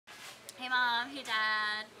Hey Mom, hey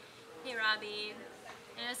Dad, hey Robbie.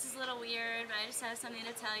 I know this is a little weird, but I just have something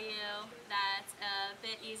to tell you that's a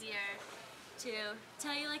bit easier to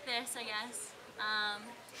tell you like this, I guess.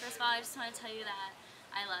 First of all, I just want to tell you that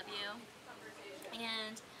I love you,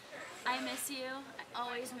 and I miss you. I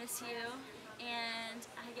always miss you, and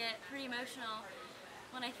I get pretty emotional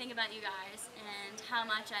when I think about you guys and how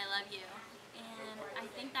much I love you. And I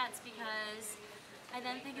think that's because I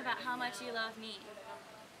then think about how much you love me.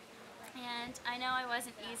 And I know I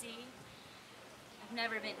wasn't easy. I've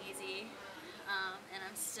never been easy, and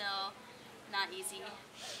I'm still not easy.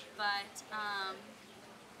 But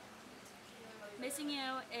missing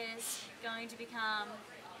you is going to become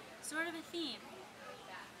sort of a theme.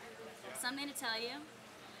 Something to tell you.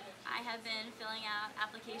 I have been filling out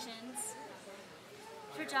applications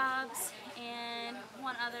for jobs and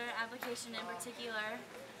one other application in particular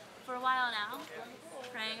for a while now,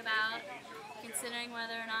 praying about, considering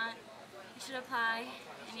whether or not I should apply.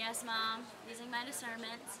 And yes, Mom, using my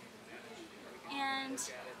discernment. And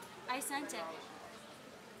I sent it.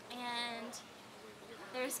 And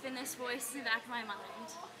there's been this voice in the back of my mind,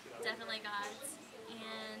 definitely God's.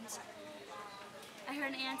 And I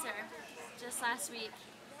heard an answer just last week,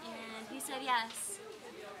 and he said yes.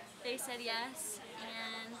 They said yes,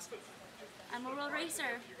 and I'm a world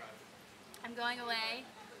racer. I'm going away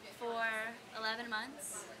for 11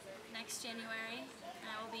 months next January, and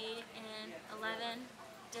I will be in 11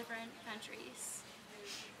 different countries.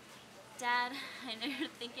 Dad, I know you're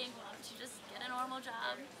thinking, why don't you just get a normal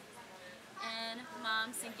job? And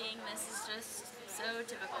Mom's thinking, this is just so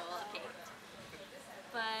typical of Kate.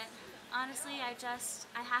 But honestly, I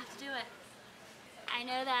have to do it. I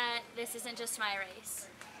know that this isn't just my race.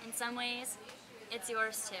 In some ways, it's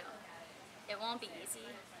yours too. It won't be easy,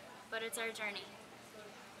 but it's our journey.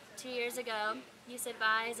 2 years ago, you said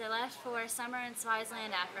bye as I left for summer in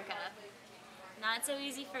Swaziland, Africa. Not so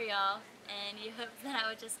easy for y'all, and you hoped that I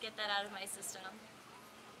would just get that out of my system.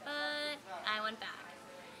 But I went back.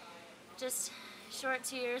 Just short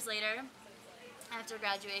 2 years later, after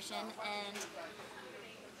graduation, and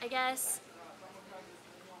I guess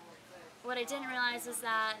what I didn't realize was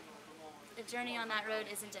that the journey on that road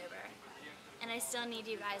isn't over, and I still need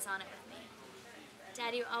you guys on it with me.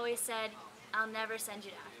 Dad, you always said, I'll never send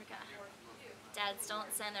you to Africa. Dads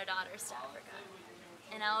don't send their daughters to Africa.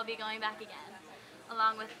 And I will be going back again,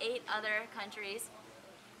 along with 8 other countries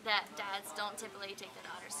that dads don't typically take their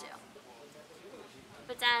daughters to.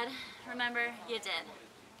 But Dad, remember, you did.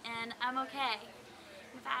 And I'm okay.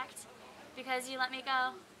 In fact, because you let me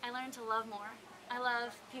go, I learned to love more. I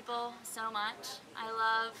love people so much. I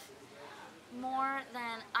love more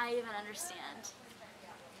than I even understand.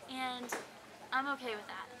 And I'm okay with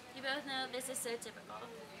that. You both know this is so typical.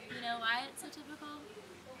 You know why it's so typical?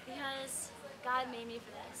 Because God made me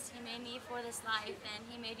for this. He made me for this life, and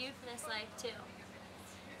He made you for this life too.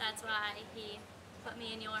 That's why He put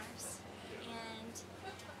me in yours. And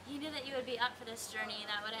He knew that you would be up for this journey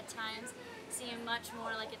that would at times seem much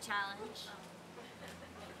more like a challenge.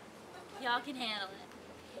 Y'all can handle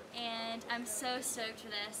it. And I'm so stoked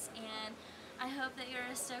for this, and I hope that you're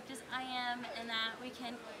as stoked as I am and that we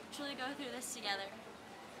can truly go through this together.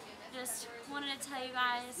 Just wanted to tell you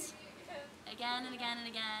guys again and again and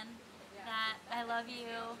again that I love you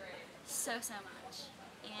so much,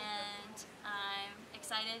 and I'm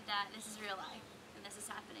excited that this is real life and this is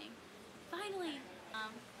happening. Finally!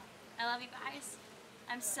 I love you guys.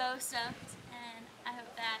 I'm so stoked, and I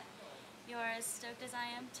hope that you're as stoked as I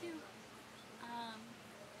am too.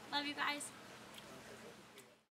 Love you guys.